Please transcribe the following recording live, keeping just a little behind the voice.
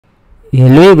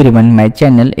Hello everyone, my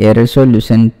channel Error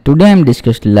Solution. Today I am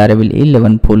discussing Laravel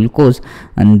 11 full course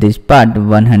and this part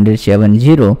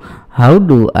 170. How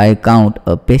do I count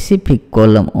a specific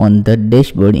column on the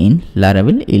dashboard in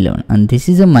Laravel 11? And this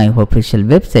is my official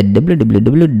website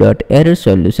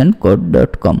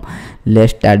www.errorsolutioncode.com.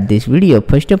 Let's start this video.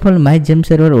 First of all, my gem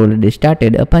server already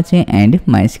started Apache and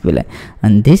MySQL,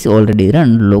 and this already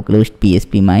run localhost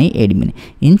PSP my admin.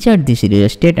 Inside this is a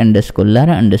state underscore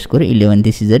lara underscore 11.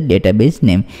 This is a database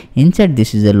name. Inside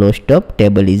this is a list of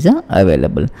table is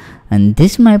available, and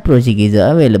this my project is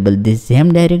available. This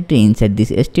gem directory inside this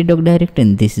htdoc directory,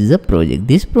 and this is a project.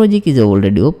 This project is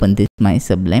already open. This my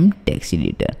Sublime text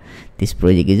editor. This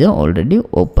project is already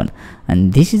open,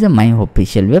 and this is my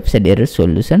official website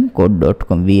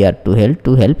errorsolutioncode.com. We are to help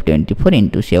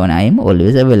 24/7. I am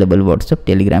always available WhatsApp,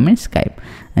 Telegram and Skype.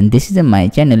 And this is my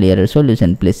channel Error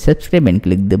Solution. Please subscribe and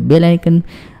click the bell icon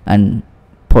and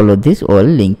follow this all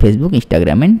link Facebook,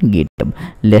 Instagram and GitHub.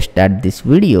 Let's start this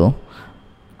video.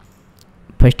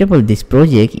 First of all, this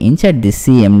project inside this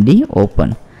CMD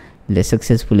open. Let's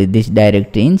successfully this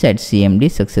directory inside CMD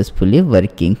successfully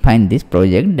working. Find this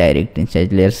project directory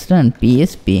inside. Let's run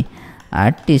PSP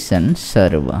artisan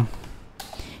server.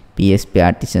 PSP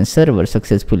artisan server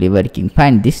successfully working.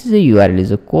 Find this is a URL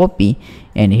is a copy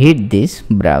and hit this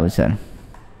browser.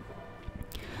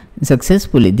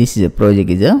 Successfully this is a project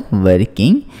is a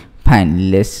working.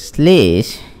 Fine. Let's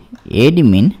slash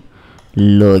admin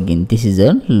login. This is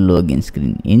a login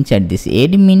screen. Inside this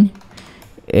admin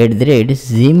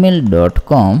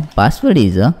 @gmail.com. Password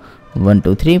is a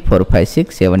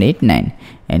 123456789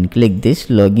 and click this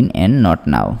login and not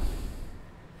now.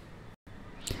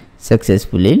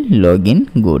 Successfully login.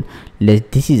 Good.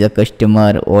 This is a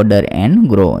customer order and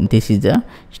grow. This is a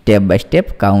step by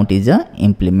step count is a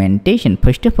implementation.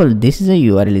 First of all, this is a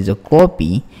URL is a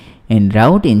copy and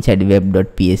route inside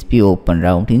web.php open.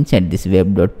 Route inside this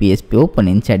web.php open.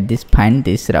 Inside this find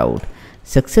this route.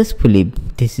 Successfully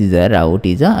this is a route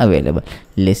is available.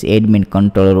 Let's admin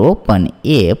controller open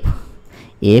app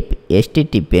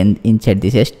http and inside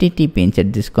this http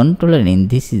inside this controller, and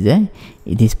this is a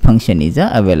this function is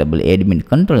available. Admin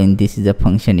controller, and this is a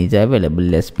function is available.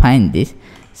 Let's find this.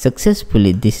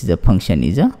 Successfully this is a function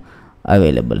is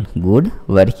available. Good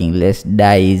working. Let's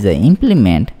die is a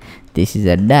implement. This is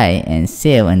a die and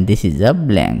save, and this is a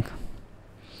blank.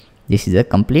 This is a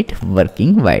complete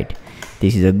working white.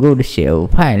 This is a good save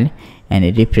file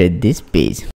and refresh this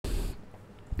page.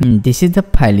 This is the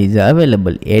file is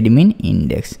available. Admin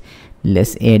index.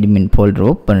 Let's admin folder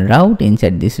open. Route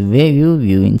inside this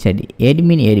view inside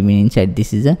admin inside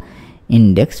this is a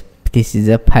index. This is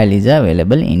a file is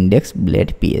available. Index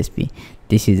blade PSP.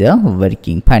 This is a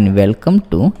working fine. Welcome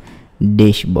to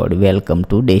dashboard. Welcome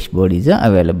to dashboard is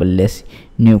available. Let's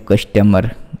new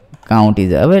customer count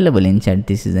is available. Inside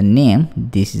this is a name.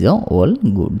 This is all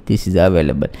good. This is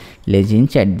available. Let's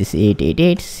inside this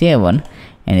 8887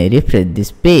 and refresh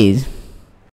this page,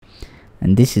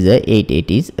 and this is a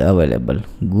 88 is available.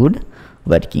 Good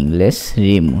working. Let's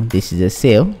remove. This is a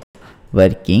save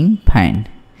working fine,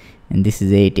 and this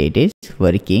is 88 is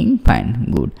working fine.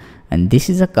 Good. And this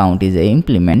is a count is a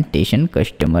implementation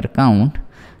customer count.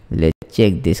 Let's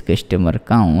check this customer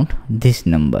count. This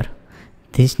number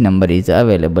is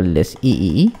available. Let's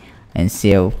EE and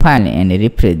save file and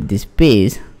refresh this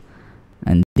page,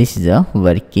 and this is a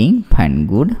working fine.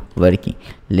 Good working.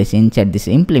 Let's insert this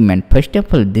implement. First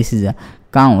of all, this is a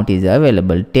count is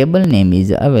available. Table name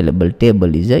is available.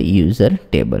 Table is a user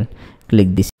table.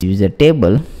 Click this user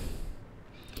table.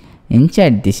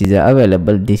 Inside this is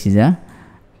available. This is a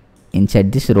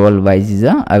inside this role wise is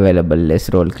available. Let's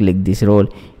role. Click this role.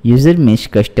 User means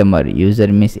customer. User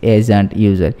means agent.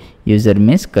 User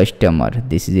means customer.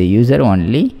 This is a user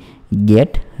only.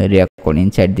 Get record.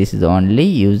 Inside this is only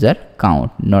user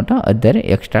count, not a other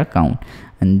extra count.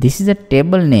 And this is a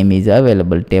table name is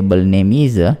available. Table name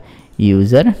is a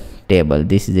user table.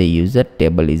 This is a user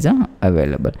table is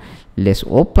available. Let's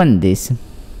open this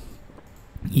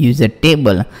user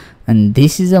table, and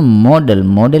this is a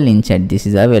model inside this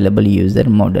is available. User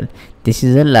model. This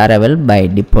is a Laravel by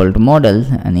default model,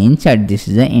 and inside this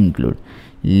is a include.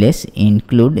 Let's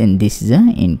include, and this is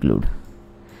a include.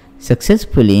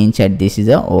 Successfully inside this is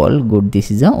a all good. This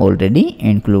is a already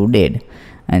included,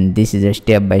 and this is a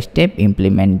step by step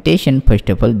implementation. First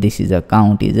of all, this is a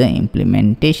count is a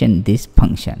implementation this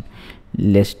function.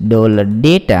 Let's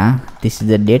 $data. This is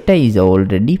the data is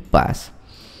already passed.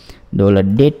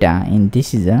 $data, and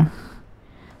this is a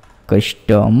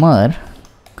customer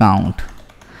count,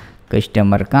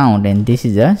 and this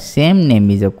is a same name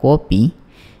is a copy,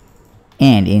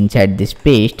 and inside this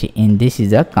paste, and this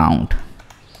is a count.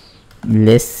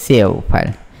 let's save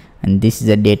file, and this is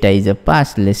the data is a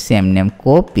pass. Let's same name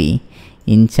copy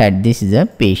inside this is a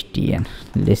paste here.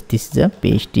 This is a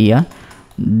paste here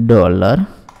dollar,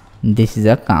 this is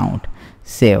a count,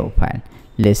 save file.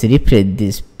 Let's refresh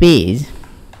this page.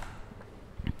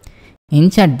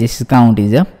 Inside this count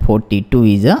is a 42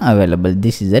 is a available.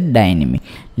 This is a dynamic.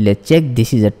 Let's check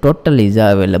this is a total is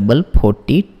a available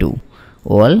 42.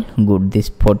 All good. This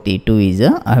 42 is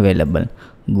a available.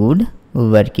 Good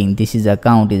working. This is a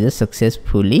count is a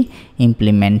successfully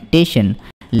implementation.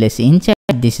 Let's inside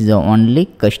this is a only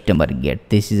customer get.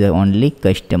 This is a only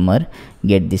customer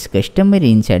get. This customer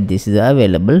inside this is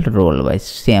available role wise.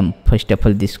 Same. First of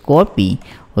all this copy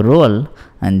role,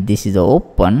 and this is a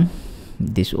open.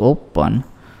 This open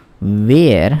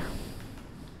where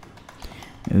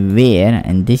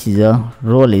and this is a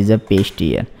role is a paste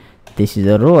here. This is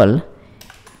a role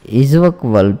is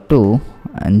equal to,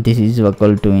 and this is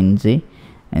equal to in Z,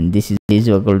 and this is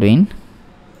equal to in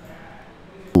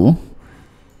 2.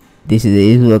 This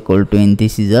is equal to in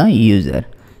this is a user.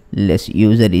 Let's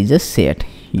user is a set,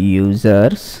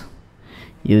 user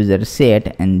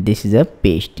set, and this is a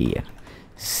paste here.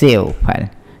 Save file.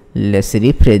 Let's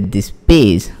refresh this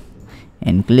page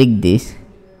and click this,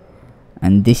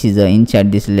 and this is a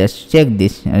inside this. Let's check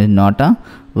this is not a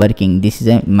working. This is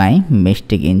a my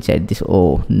mistake inside this.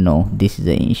 Oh no, this is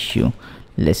the issue.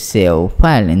 Let's save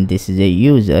file, and this is a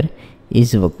user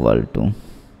is equal to.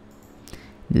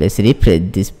 Let's refresh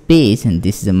this page, and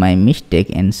this is my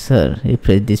mistake, and sir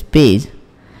refresh this page.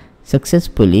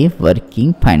 Successfully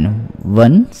working fine.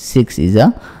 16 is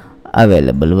a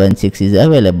available. 16 is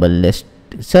available. Let's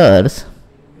search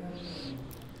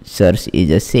is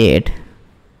a set,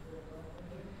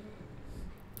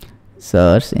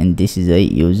 search, and this is a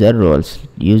user roles.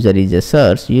 User is a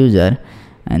search user,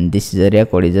 and this is a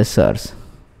record is a search,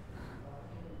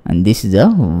 and this is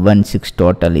a 16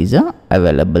 total is a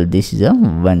available. This is a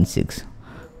 16.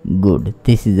 Good.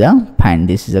 This is a fine.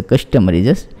 This is a customer is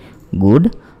a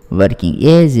good working.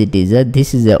 As it is a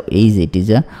this is a as it is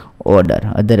a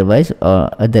order. Otherwise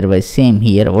same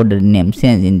here order name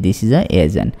change in this is a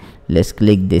agent. Let's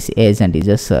click this agent is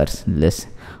a search. Let's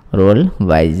role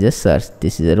wise is a search.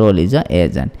 This is a role is a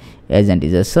agent. Agent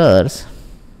is a search.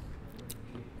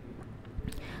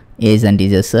 Agent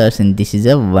is a search, and this is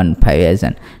a 15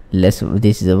 agent. Let's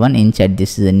this is a one inside.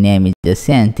 This is a name is a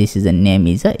sense. This is a name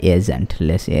is a agent.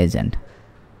 Let's agent.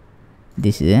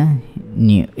 This is a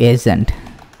new agent.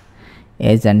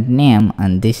 Agent name,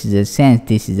 and this is a sense.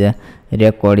 This is a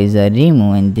record is a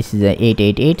remove, and this is a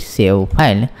 888 save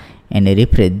file, and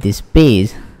refresh this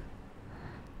page.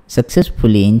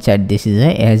 Successfully inside this is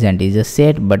a agent is a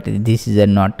set, but this is a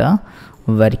not a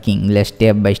working. Let's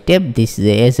step by step. This is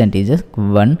a agent is a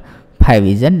 15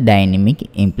 is a dynamic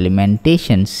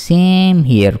implementation. Same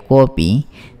here copy.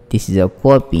 This is a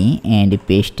copy and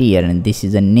paste here, and this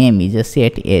is a name is a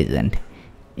set agent,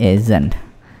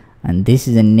 and this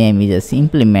is a name is a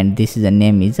implement. This is a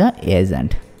name is a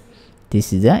agent.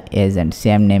 This is a agent.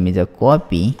 Same name is a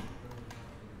copy.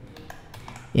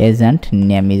 Agent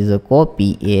name is a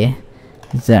copy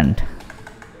agent.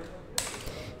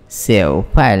 Save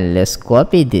file. Let's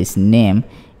copy this name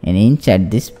and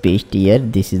inside this paste here.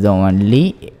 This is the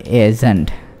only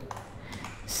agent.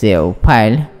 Save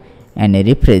file and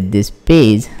refresh this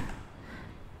page.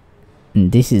 And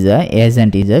this is a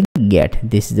agent is a get.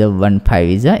 This is a 15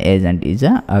 is a agent is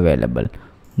a available.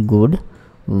 Good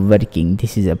working.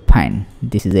 This is a fine.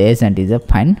 This is a agent is a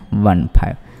fine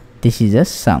 15. This is a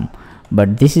sum,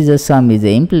 but this is a sum is a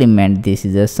implement. This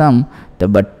is a sum,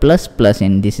 but plus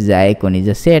and this is a icon is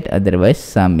a set. Otherwise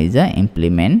sum is a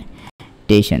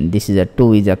implementation. This is a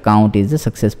 2 is a count is a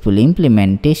successful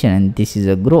implementation, and this is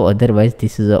a grow. Otherwise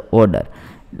this is a order.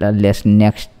 Let's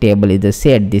next table is a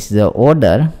set. This is a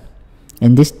order.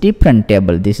 In this different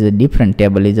table, this is a different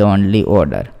table is only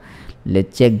order.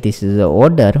 Let's check. This is a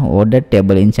order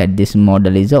table. Inside this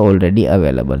model is already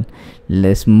available.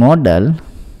 Let's model.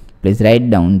 Please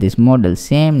write down this model.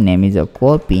 Same name is a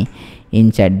copy.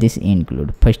 Inside this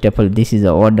include. First of all, this is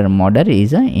a order model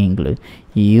is a include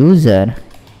user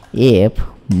app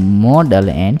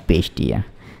model and paste here.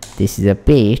 This is a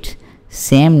paste.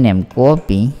 Same name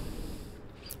copy.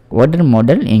 Order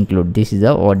model include. This is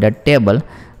a order table,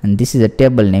 and this is a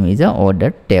table name is a order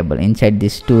table. Inside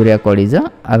this 2 record is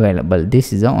a available.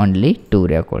 This is a only 2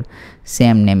 record.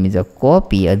 Same name is a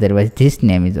copy. Otherwise this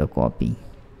name is a copy.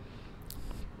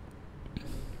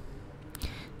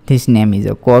 This name is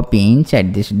a copy.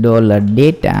 Inside this dollar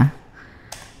data,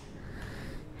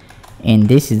 and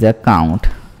this is a count.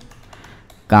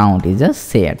 Count is a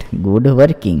set. Good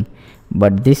working.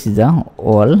 But this is a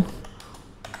all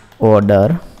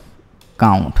order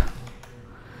count.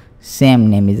 Same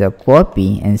name is a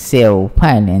copy and save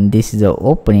file, and this is a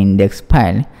open index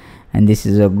file, and this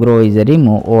is a grow is a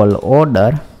remove all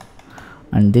order,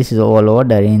 and this is all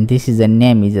order, and this is a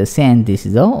name is a send, this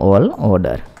is a all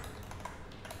order.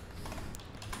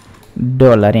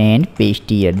 Dollar and paste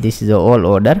here, this is a all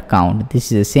order count.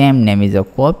 This is the same name is a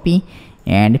copy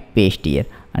and paste here,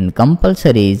 and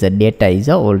compulsory is the data is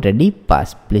already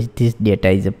passed. Please this data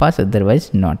is a pass,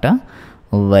 otherwise not a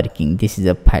working. This is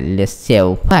a file. Let's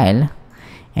save file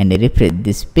and refresh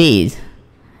this page.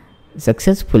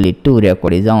 Successfully 2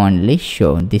 record is only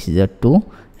show. This is a 2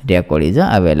 record is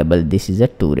available. This is a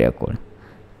 2 record,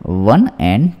 1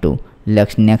 and 2.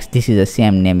 Next this is the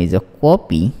same name is a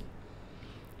copy.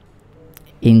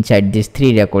 Inside this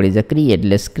 3 record is a create.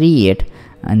 Let's create,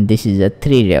 and this is a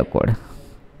 3 record.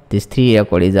 This 3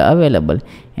 record is available,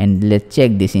 and let's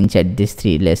check this inside this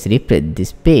 3. Let's refresh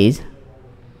this page.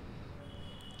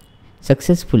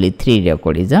 Successfully 3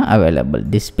 record is available.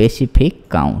 This specific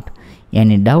count.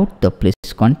 Any doubt, so please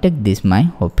contact this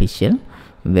my official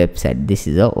website. This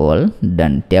is all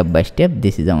done step by step.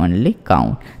 This is the only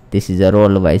count. This is a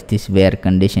role wise. This where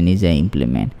condition is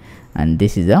implement, and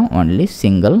this is the only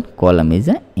single column is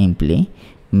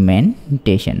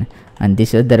implementation, and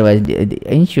this otherwise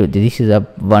ensure this is a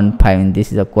 1 5, and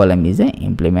this is a column is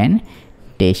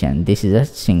implementation. This is a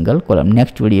single column.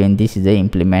 Next video, and this is the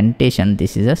implementation.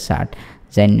 This is a start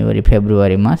January,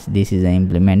 February, March. This is the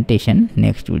implementation.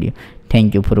 Next video.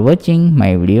 Thank you for watching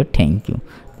my video. Thank you.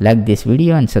 Like this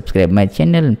video and subscribe my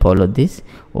channel and follow this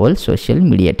all social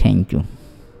media. Thank you.